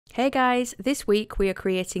Hey guys, this week we are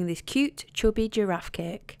creating this cute, chubby giraffe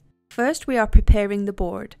cake. First we are preparing the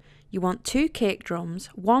board. You want 2 cake drums,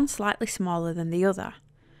 one slightly smaller than the other.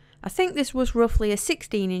 I think this was roughly a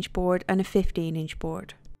 16-inch board and a 15-inch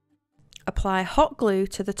board. Apply hot glue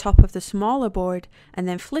to the top of the smaller board and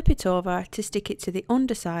then flip it over to stick it to the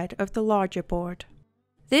underside of the larger board.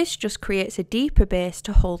 This just creates a deeper base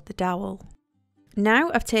to hold the dowel.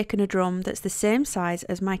 Now I've taken a drum that's the same size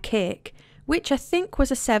as my cake, which I think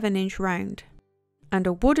was a 7-inch round, and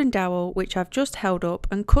a wooden dowel which I've just held up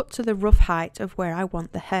and cut to the rough height of where I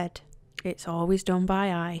want the head. It's always done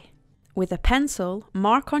by eye. With a pencil,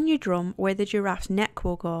 mark on your drum where the giraffe's neck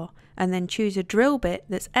will go, and then choose a drill bit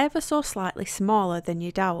that's ever so slightly smaller than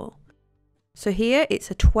your dowel. So here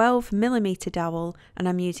it's a 12mm dowel and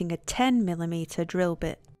I'm using a 10mm drill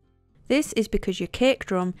bit. This is because your cake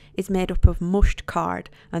drum is made up of mushed card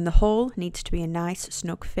and the hole needs to be a nice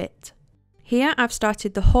snug fit. Here I've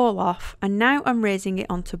started the hole off and now I'm raising it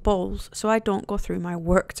onto bowls so I don't go through my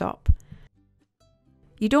worktop.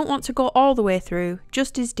 You don't want to go all the way through,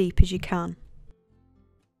 just as deep as you can.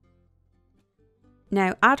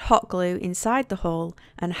 Now add hot glue inside the hole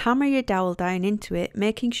and hammer your dowel down into it,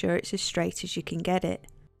 making sure it's as straight as you can get it.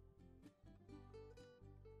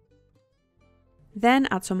 Then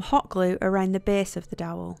add some hot glue around the base of the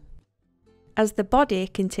dowel. As the body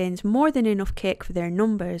contains more than enough cake for their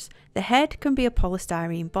numbers, the head can be a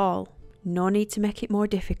polystyrene ball. No need to make it more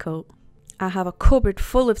difficult. I have a cupboard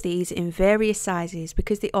full of these in various sizes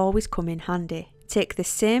because they always come in handy. Take the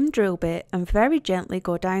same drill bit and very gently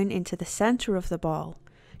go down into the centre of the ball.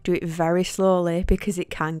 Do it very slowly because it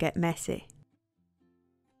can get messy.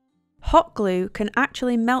 Hot glue can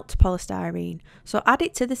actually melt polystyrene, so add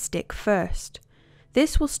it to the stick first.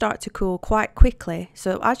 This will start to cool quite quickly,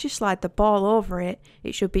 so as you slide the ball over it,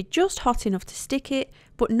 it should be just hot enough to stick it,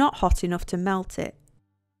 but not hot enough to melt it.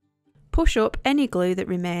 Push up any glue that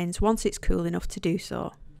remains once it's cool enough to do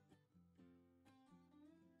so.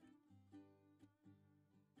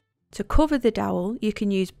 To cover the dowel, you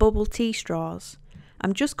can use bubble tea straws.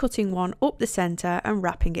 I'm just cutting one up the centre and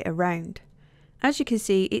wrapping it around. As you can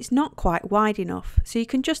see, it's not quite wide enough, so you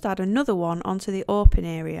can just add another one onto the open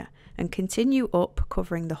area and continue up,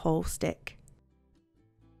 covering the whole stick.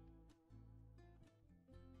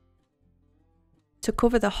 To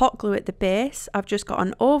cover the hot glue at the base, I've just got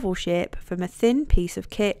an oval shape from a thin piece of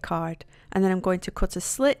cake card, and then I'm going to cut a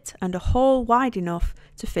slit and a hole wide enough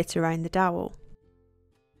to fit around the dowel.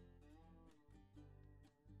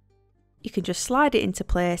 You can just slide it into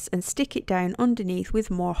place and stick it down underneath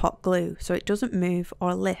with more hot glue so it doesn't move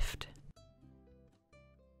or lift.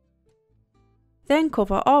 Then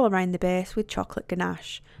cover all around the base with chocolate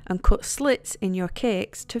ganache and cut slits in your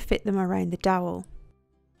cakes to fit them around the dowel.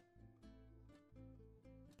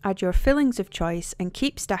 Add your fillings of choice and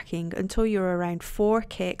keep stacking until you're around 4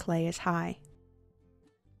 cake layers high.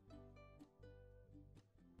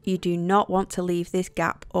 You do not want to leave this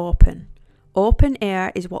gap open. Open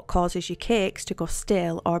air is what causes your cakes to go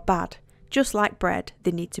stale or bad. Just like bread,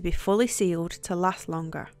 they need to be fully sealed to last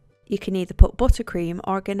longer. You can either put buttercream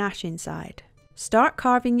or ganache inside. Start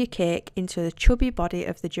carving your cake into the chubby body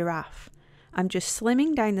of the giraffe. I'm just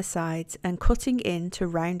slimming down the sides and cutting in to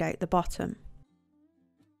round out the bottom.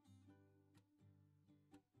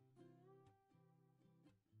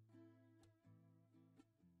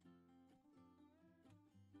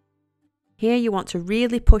 Here you want to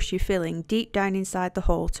really push your filling deep down inside the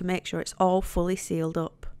hole to make sure it's all fully sealed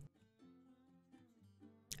up.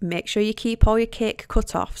 Make sure you keep all your cake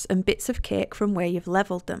cut-offs and bits of cake from where you've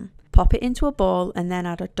levelled them. Pop it into a bowl and then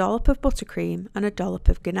add a dollop of buttercream and a dollop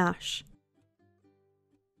of ganache.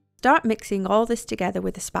 Start mixing all this together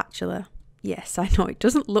with a spatula. Yes, I know it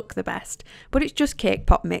doesn't look the best, but it's just cake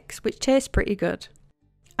pop mix, which tastes pretty good.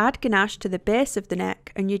 Add ganache to the base of the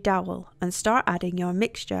neck and your dowel and start adding your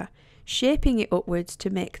mixture, shaping it upwards to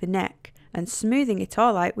make the neck and smoothing it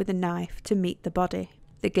all out with a knife to meet the body.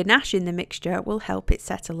 The ganache in the mixture will help it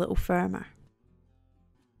set a little firmer.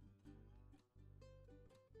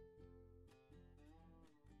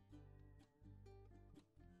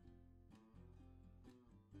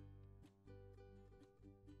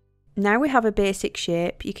 Now we have a basic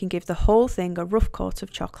shape, you can give the whole thing a rough coat of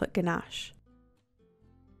chocolate ganache.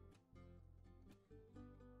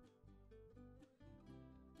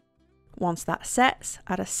 Once that sets,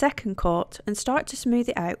 add a second coat and start to smooth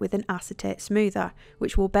it out with an acetate smoother,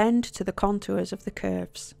 which will bend to the contours of the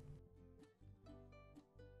curves.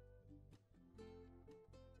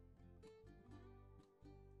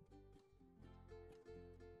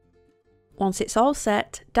 Once it's all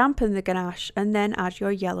set, dampen the ganache and then add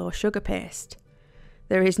your yellow sugar paste.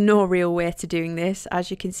 There is no real way to doing this.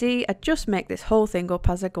 As you can see, I just make this whole thing up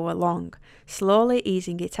as I go along, slowly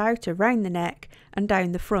easing it out around the neck and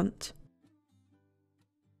down the front.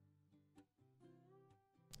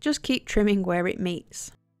 Just keep trimming where it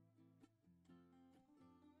meets.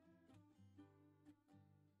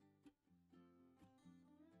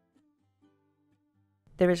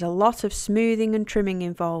 There is a lot of smoothing and trimming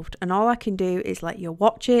involved, and all I can do is let you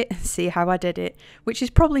watch it and see how I did it, which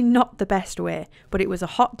is probably not the best way, but it was a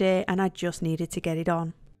hot day and I just needed to get it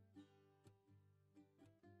on.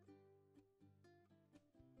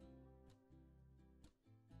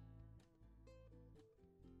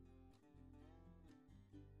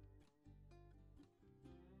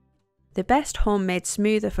 The best homemade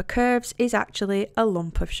smoother for curves is actually a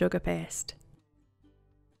lump of sugar paste.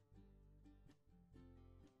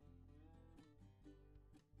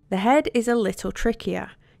 The head is a little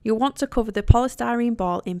trickier. You'll want to cover the polystyrene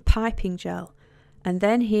ball in piping gel, and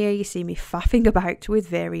then here you see me faffing about with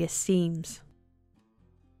various seams.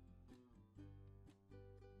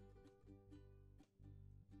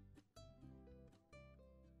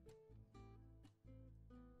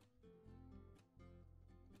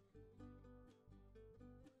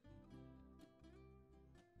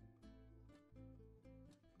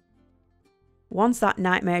 Once that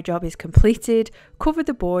nightmare job is completed, cover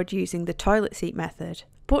the board using the toilet seat method.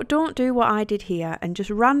 But don't do what I did here and just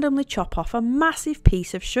randomly chop off a massive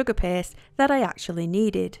piece of sugar paste that I actually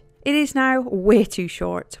needed. It is now way too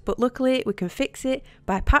short, but luckily we can fix it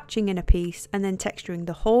by patching in a piece and then texturing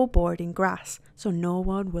the whole board in grass, so no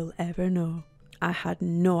one will ever know. I had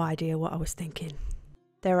no idea what I was thinking.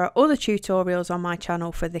 There are other tutorials on my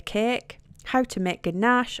channel for the cake, how to make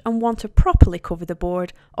ganache and want to properly cover the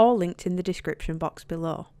board, all linked in the description box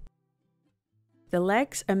below. The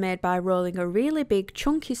legs are made by rolling a really big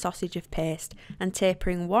chunky sausage of paste and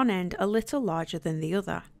tapering one end a little larger than the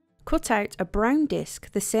other. Cut out a brown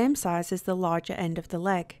disc the same size as the larger end of the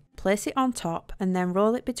leg. Place it on top and then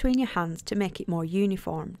roll it between your hands to make it more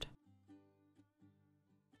uniformed.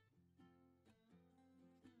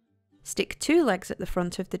 Stick 2 legs at the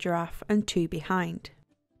front of the giraffe and 2 behind.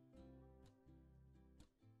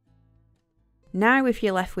 Now if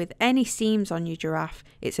you're left with any seams on your giraffe,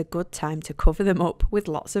 it's a good time to cover them up with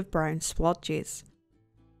lots of brown splodges.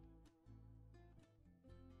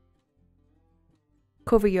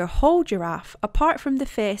 Cover your whole giraffe apart from the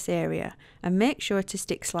face area and make sure to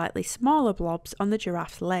stick slightly smaller blobs on the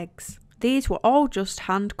giraffe's legs. These were all just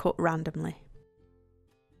hand cut randomly.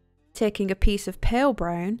 Taking a piece of pale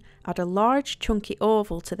brown, add a large chunky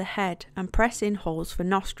oval to the head and press in holes for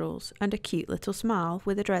nostrils and a cute little smile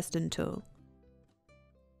with a Dresden tool.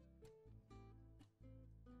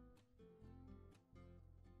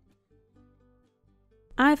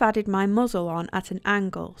 I've added my muzzle on at an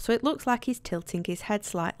angle so it looks like he's tilting his head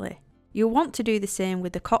slightly. You'll want to do the same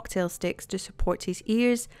with the cocktail sticks to support his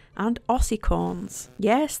ears and ossicones.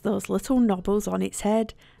 Yes, those little knobbles on its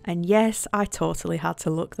head, and yes, I totally had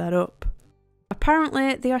to look that up.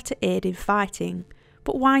 Apparently they are to aid in fighting,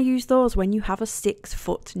 but why use those when you have a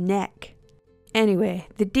 6-foot neck? Anyway,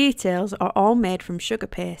 the details are all made from sugar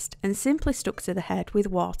paste and simply stuck to the head with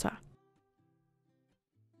water.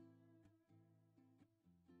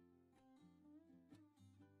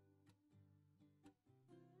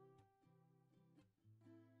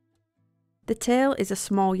 The tail is a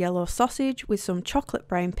small yellow sausage with some chocolate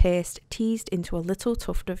brown paste teased into a little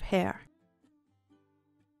tuft of hair.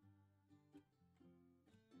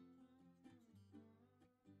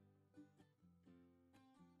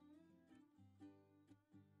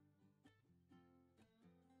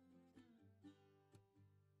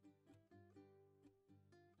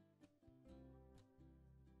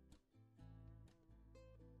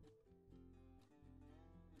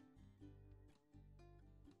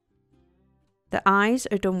 The eyes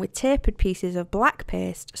are done with tapered pieces of black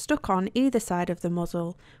paste stuck on either side of the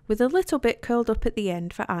muzzle, with a little bit curled up at the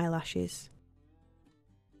end for eyelashes.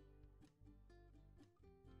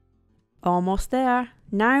 Almost there.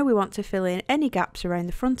 Now we want to fill in any gaps around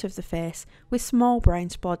the front of the face with small brown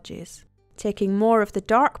splodges. Taking more of the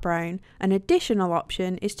dark brown, an additional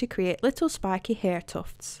option is to create little spiky hair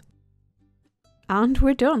tufts. And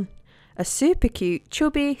we're done! A super cute,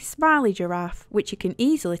 chubby, smiley giraffe, which you can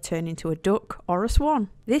easily turn into a duck or a swan.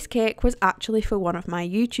 This cake was actually for one of my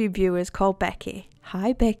YouTube viewers called Becky.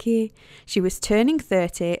 Hi Becky! She was turning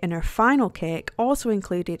 30 and her final cake also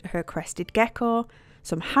included her crested gecko,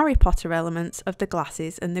 some Harry Potter elements of the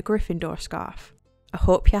glasses and the Gryffindor scarf. I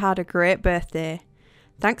hope you had a great birthday.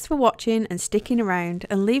 Thanks for watching and sticking around,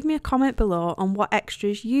 and leave me a comment below on what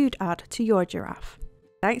extras you'd add to your giraffe.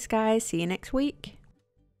 Thanks guys, see you next week.